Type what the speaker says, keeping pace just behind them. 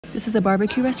This is a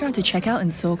barbecue restaurant to check out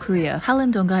in Seoul, Korea. Halim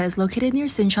Donga is located near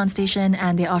Sinchon Station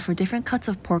and they offer different cuts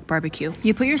of pork barbecue.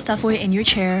 You put your stuff away in your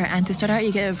chair and to start out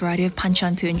you get a variety of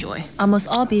banchan to enjoy. Almost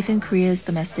all beef in Korea is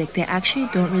domestic. They actually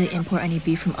don't really import any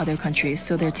beef from other countries,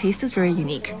 so their taste is very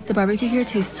unique. The barbecue here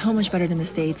tastes so much better than the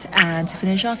States, and to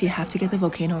finish off you have to get the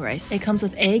volcano rice. It comes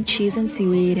with egg, cheese, and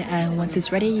seaweed, and once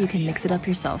it's ready you can mix it up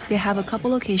yourself. They have a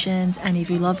couple locations, and if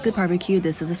you love good barbecue,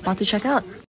 this is a spot to check out.